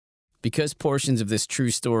Because portions of this true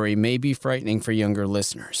story may be frightening for younger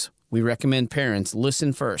listeners, we recommend parents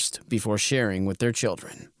listen first before sharing with their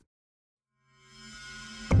children.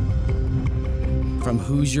 From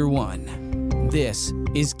Who's Your One, this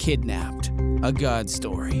is Kidnapped, a God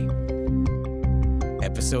Story.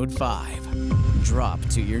 Episode 5, Drop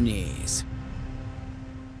to Your Knees.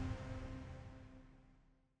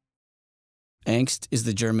 Angst is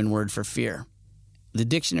the German word for fear. The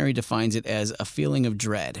dictionary defines it as a feeling of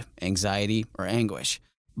dread, anxiety, or anguish.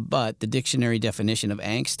 But the dictionary definition of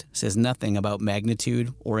angst says nothing about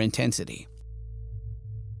magnitude or intensity.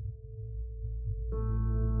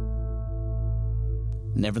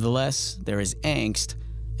 Nevertheless, there is angst,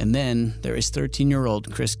 and then there is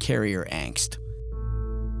 13-year-old Chris Carrier angst.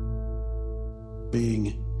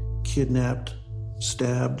 Being kidnapped,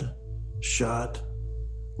 stabbed, shot,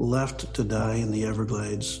 left to die in the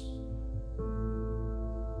Everglades.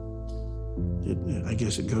 I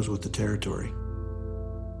guess it goes with the territory.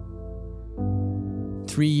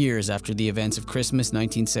 3 years after the events of Christmas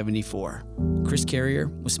 1974, Chris Carrier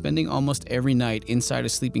was spending almost every night inside a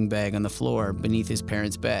sleeping bag on the floor beneath his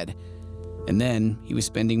parents' bed. And then he was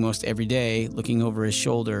spending most every day looking over his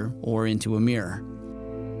shoulder or into a mirror.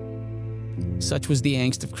 Such was the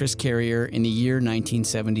angst of Chris Carrier in the year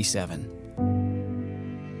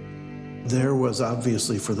 1977. There was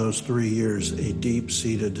obviously for those 3 years a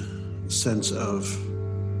deep-seated sense of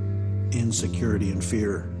insecurity and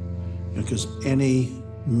fear, because any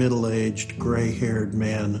middle-aged, gray-haired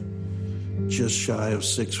man just shy of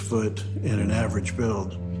 6 foot and an average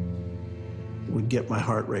build would get my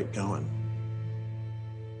heart rate going.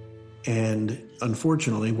 And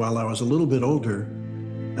unfortunately, while I was a little bit older,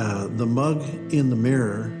 the mug in the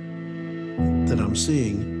mirror that I'm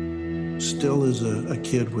seeing still is a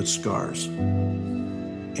kid with scars.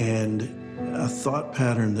 And a thought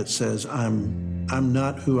pattern that says, I'm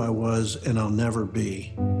not who I was and I'll never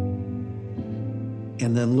be.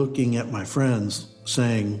 And then looking at my friends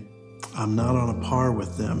saying, I'm not on a par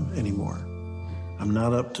with them anymore. I'm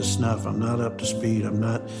not up to snuff. I'm not up to speed.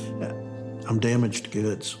 I'm damaged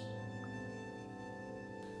goods.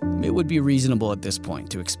 It would be reasonable at this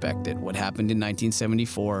point to expect that what happened in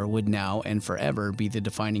 1974 would now and forever be the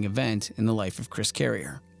defining event in the life of Chris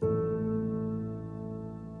Carrier.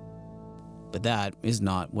 But that is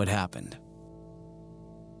not what happened.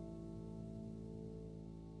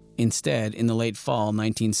 Instead, in the late fall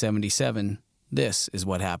 1977, this is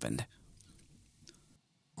what happened.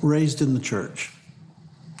 Raised in the church,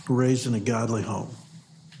 raised in a godly home.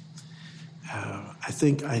 I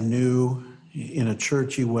think I knew, in a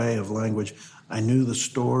churchy way of language, I knew the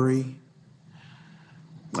story.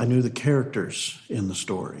 I knew the characters in the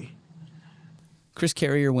story. Chris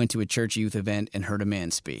Carrier went to a church youth event and heard a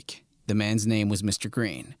man speak. The man's name was Mr.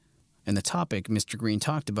 Green, and the topic Mr. Green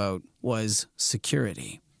talked about was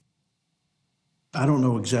security. I don't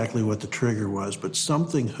know exactly what the trigger was, but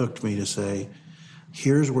something hooked me to say,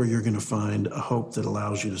 here's where you're going to find a hope that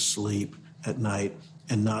allows you to sleep at night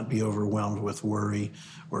and not be overwhelmed with worry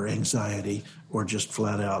or anxiety or just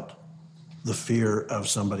flat out the fear of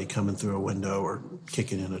somebody coming through a window or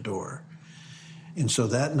kicking in a door. And so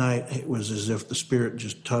that night, it was as if the Spirit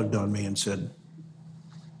just tugged on me and said,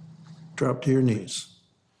 drop to your knees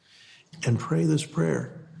and pray this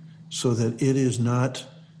prayer so that it is not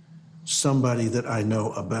somebody that I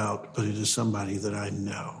know about, but it is somebody that I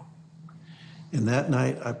know. And that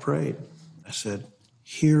night I prayed. I said,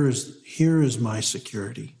 here is my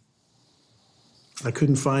security. I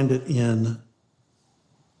couldn't find it in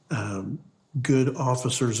good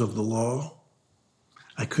officers of the law.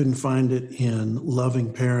 I couldn't find it in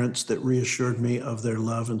loving parents that reassured me of their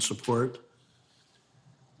love and support.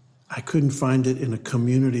 I couldn't find it in a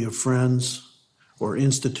community of friends or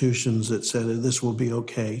institutions that said, this will be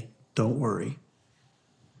okay, don't worry.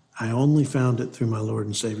 I only found it through my Lord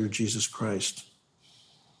and Savior, Jesus Christ.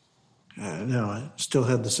 Now, I still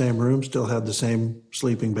had the same room, still had the same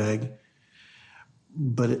sleeping bag,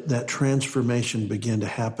 but that transformation began to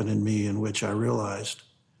happen in me in which I realized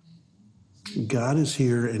God is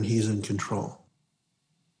here and He's in control.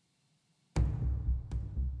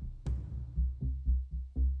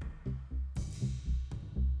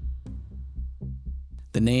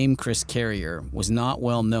 The name Chris Carrier was not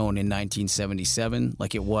well known in 1977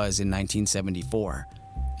 like it was in 1974,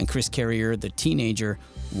 and Chris Carrier, the teenager,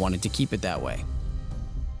 wanted to keep it that way.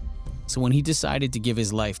 So when he decided to give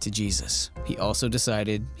his life to Jesus, he also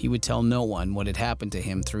decided he would tell no one what had happened to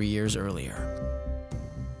him 3 years earlier.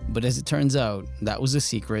 But as it turns out, that was a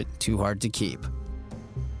secret too hard to keep.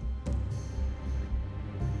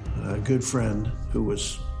 A good friend who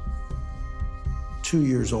was 2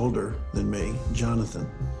 years older than me, Jonathan,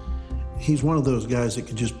 He's one of those guys that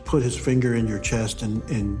could just put his finger in your chest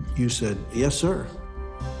and you said, "Yes, sir."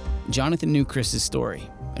 Jonathan knew Chris's story,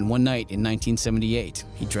 and one night in 1978,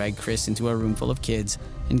 he dragged Chris into a room full of kids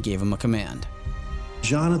and gave him a command.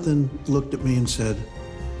 Jonathan looked at me and said,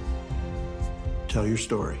 "Tell your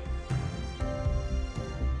story."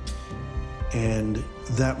 And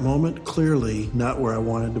that moment, clearly not where I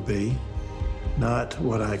wanted to be, not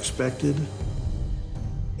what I expected,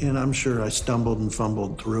 and I'm sure I stumbled and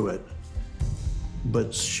fumbled through it,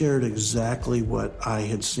 but shared exactly what I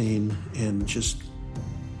had seen in just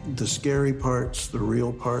the scary parts, the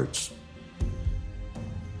real parts,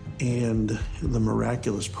 and the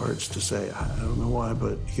miraculous parts to say, I don't know why,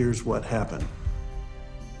 but here's what happened.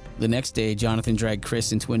 The next day, Jonathan dragged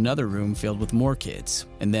Chris into another room filled with more kids.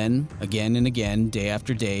 And then, again and again, day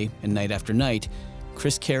after day and night after night,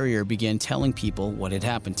 Chris Carrier began telling people what had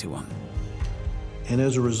happened to him. And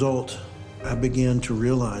as a result, I began to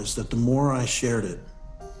realize that the more I shared it,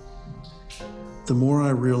 the more I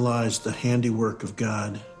realized the handiwork of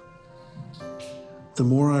God, the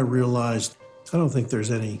more I realized I don't think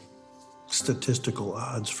there's any statistical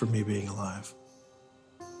odds for me being alive.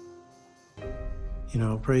 You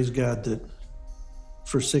know, praise God that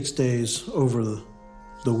for 6 days over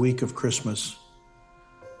the week of Christmas,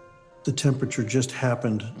 the temperature just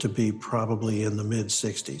happened to be probably in the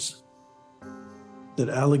mid-60s. That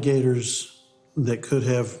alligators that could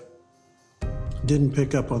have didn't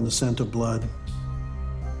pick up on the scent of blood,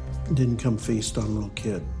 didn't come feast on a little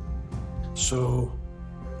kid. So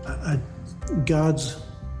God's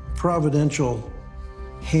providential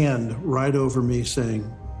hand right over me saying,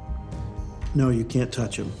 "No, you can't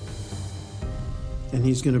touch him." And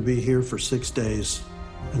he's going to be here for 6 days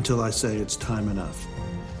until I say it's time enough.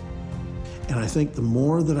 And I think the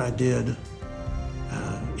more that I did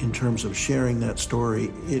in terms of sharing that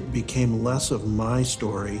story, it became less of my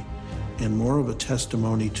story and more of a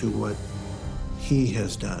testimony to what he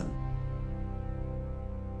has done.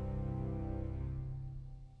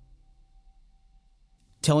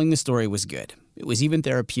 Telling the story was good. It was even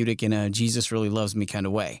therapeutic in a Jesus really loves me kind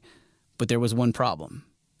of way. But there was one problem.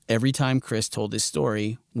 Every time Chris told his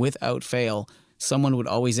story, without fail, someone would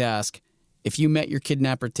always ask, "If you met your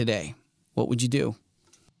kidnapper today, what would you do?"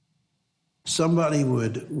 Somebody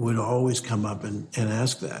would always come up and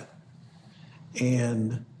ask that.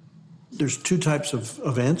 And there's two types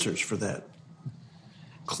of answers for that.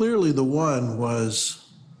 Clearly the one was,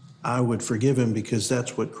 I would forgive him because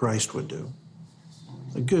that's what Christ would do.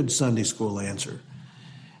 A good Sunday school answer.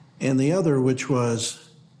 And the other, which was,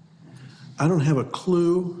 I don't have a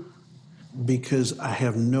clue because I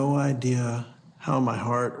have no idea how my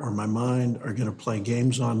heart or my mind are going to play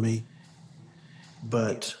games on me.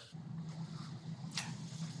 But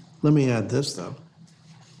let me add this, though.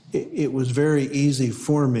 It was very easy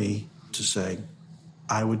for me to say,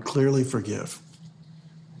 I would clearly forgive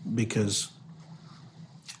because,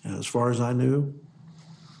 as far as I knew,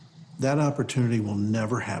 that opportunity will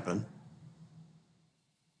never happen.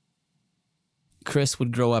 Chris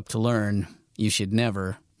would grow up to learn you should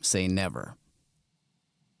never say never.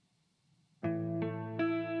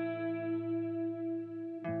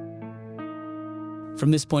 From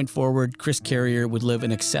this point forward, Chris Carrier would live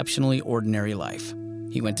an exceptionally ordinary life.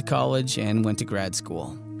 He went to college and went to grad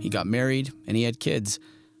school. He got married and he had kids.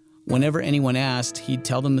 Whenever anyone asked, he'd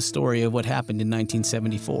tell them the story of what happened in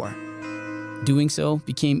 1974. Doing so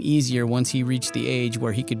became easier once he reached the age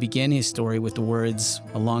where he could begin his story with the words,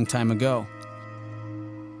 "a long time ago."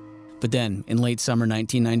 But then, in late summer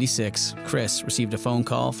 1996, Chris received a phone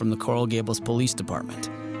call from the Coral Gables Police Department,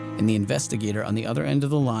 and the investigator on the other end of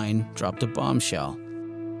the line dropped a bombshell.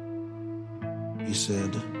 He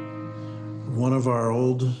said, one of our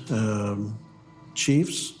old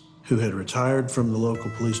chiefs who had retired from the local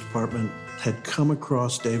police department had come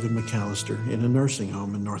across David McAllister in a nursing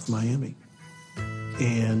home in North Miami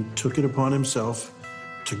and took it upon himself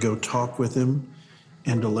to go talk with him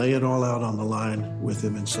and to lay it all out on the line with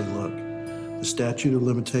him and say, look, the statute of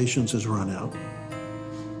limitations has run out.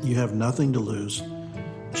 You have nothing to lose.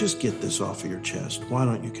 Just get this off of your chest. Why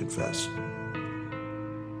don't you confess?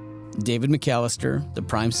 David McAllister, the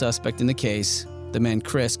prime suspect in the case, the man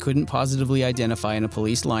Chris couldn't positively identify in a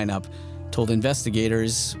police lineup, told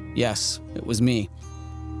investigators, yes, it was me.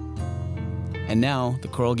 And now, the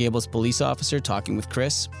Coral Gables police officer talking with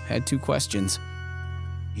Chris had two questions.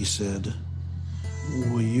 He said,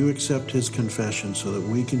 will you accept his confession so that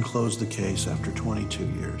we can close the case after 22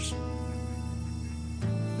 years?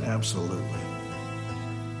 Absolutely.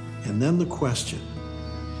 And then the question,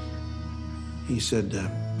 he said,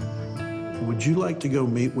 would you like to go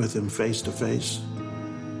meet with him face to face,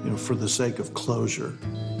 for the sake of closure?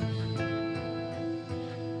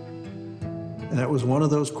 And that was one of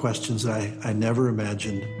those questions I never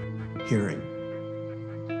imagined hearing.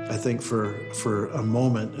 I think for a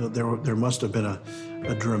moment, there must have been a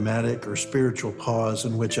dramatic or spiritual pause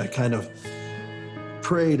in which I kind of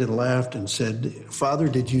prayed and laughed and said, "Father,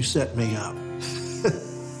 did you set me up?"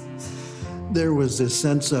 There was this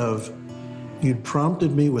sense of, you'd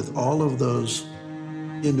prompted me with all of those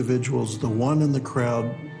individuals, the one in the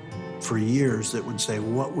crowd for years that would say,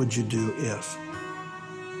 "What would you do if?"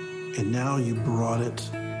 And now you brought it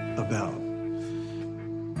about.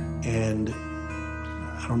 And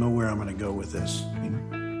I don't know where I'm going to go with this. I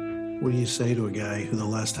mean, what do you say to a guy who the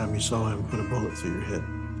last time you saw him put a bullet through your head?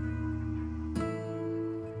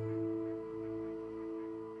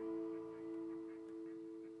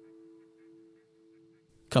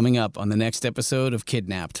 Coming up on the next episode of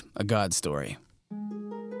Kidnapped, A God Story.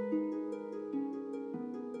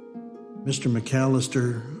 Mr.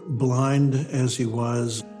 McAllister, blind as he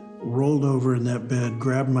was, rolled over in that bed,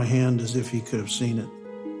 grabbed my hand as if he could have seen it.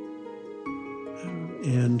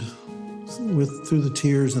 And through the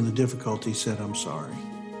tears and the difficulty, said, "I'm sorry."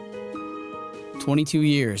 22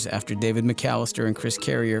 years after David McAllister and Chris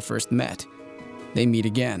Carrier first met, they meet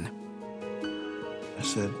again. I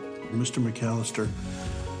said, "Mr. McAllister,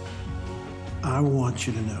 I want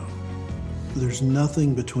you to know there's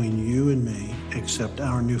nothing between you and me except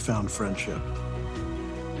our newfound friendship."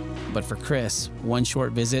 But for Chris, one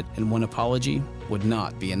short visit and one apology would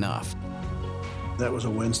not be enough. That was a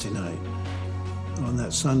Wednesday night. On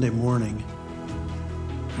that Sunday morning,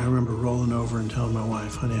 I remember rolling over and telling my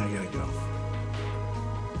wife, "Honey, I gotta go.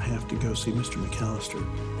 I have to go see Mr. McAllister."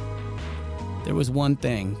 There was one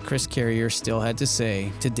thing Chris Carrier still had to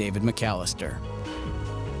say to David McAllister.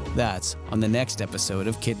 That's on the next episode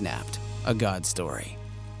of Kidnapped, A God Story.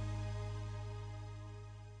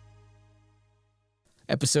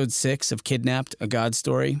 Episode 6 of Kidnapped, A God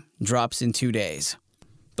Story drops in 2 days.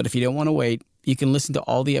 But if you don't want to wait, you can listen to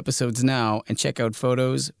all the episodes now and check out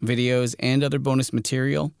photos, videos, and other bonus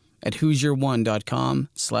material at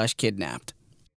who'syourone.com/kidnapped.